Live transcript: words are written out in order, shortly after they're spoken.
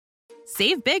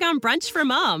Save big on brunch for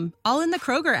mom, all in the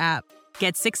Kroger app.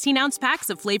 Get 16-ounce packs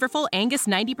of flavorful Angus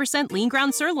 90% lean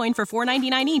ground sirloin for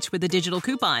 $4.99 each with a digital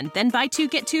coupon. Then buy 2,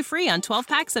 get 2 free on 12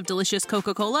 packs of delicious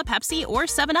Coca-Cola, Pepsi, or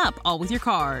 7-Up, all with your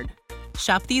card.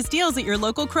 Shop these deals at your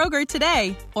local Kroger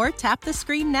today, or tap the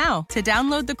screen now to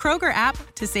download the Kroger app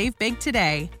to save big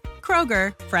today.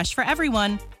 Kroger, fresh for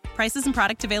everyone. Prices and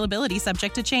product availability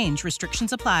subject to change.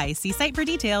 Restrictions apply. See site for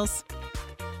details.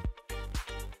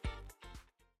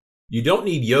 You don't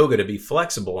need yoga to be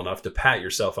flexible enough to pat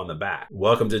yourself on the back.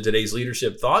 Welcome to today's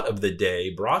Leadership Thought of the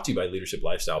Day, brought to you by Leadership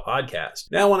Lifestyle Podcast.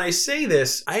 Now, when I say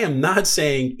this, I am not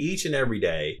saying each and every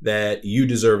day that you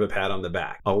deserve a pat on the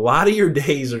back. A lot of your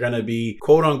days are going to be,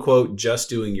 quote unquote, just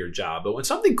doing your job. But when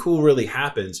something cool really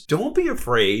happens, don't be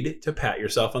afraid to pat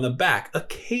yourself on the back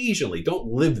occasionally. Don't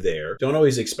live there. Don't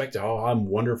always expect, oh, I'm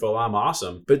wonderful, I'm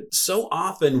awesome. But so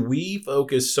often we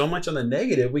focus so much on the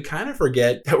negative, we kind of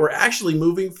forget that we're actually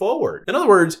moving forward. In other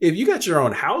words, if you got your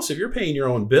own house, if you're paying your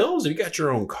own bills, if you got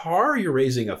your own car, you're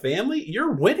raising a family,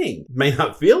 you're winning. It may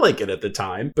not feel like it at the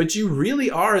time, but you really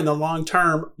are in the long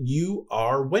term. You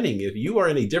are winning. If you are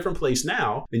in a different place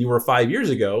now than you were 5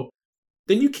 years ago,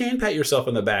 then you can pat yourself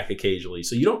on the back occasionally.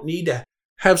 So you don't need to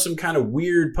have some kind of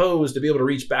weird pose to be able to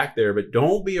reach back there, but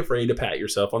don't be afraid to pat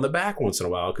yourself on the back once in a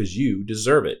while because you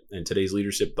deserve it. And today's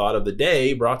Leadership Thought of the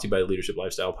Day, brought to you by Leadership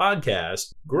Lifestyle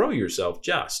Podcast, grow yourself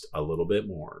just a little bit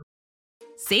more.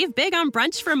 Save big on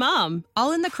brunch for mom,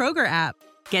 all in the Kroger app.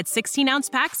 Get 16-ounce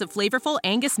packs of flavorful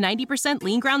Angus 90%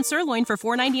 lean ground sirloin for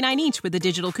 $4.99 each with a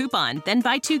digital coupon. Then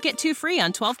buy 2, get 2 free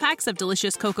on 12 packs of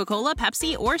delicious Coca-Cola,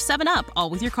 Pepsi, or 7-Up, all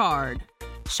with your card.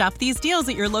 Shop these deals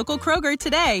at your local Kroger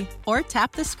today, or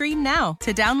tap the screen now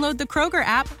to download the Kroger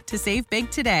app to save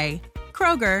big today.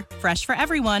 Kroger, fresh for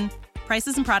everyone.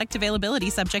 Prices and product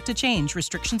availability subject to change.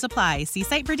 Restrictions apply. See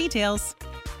site for details.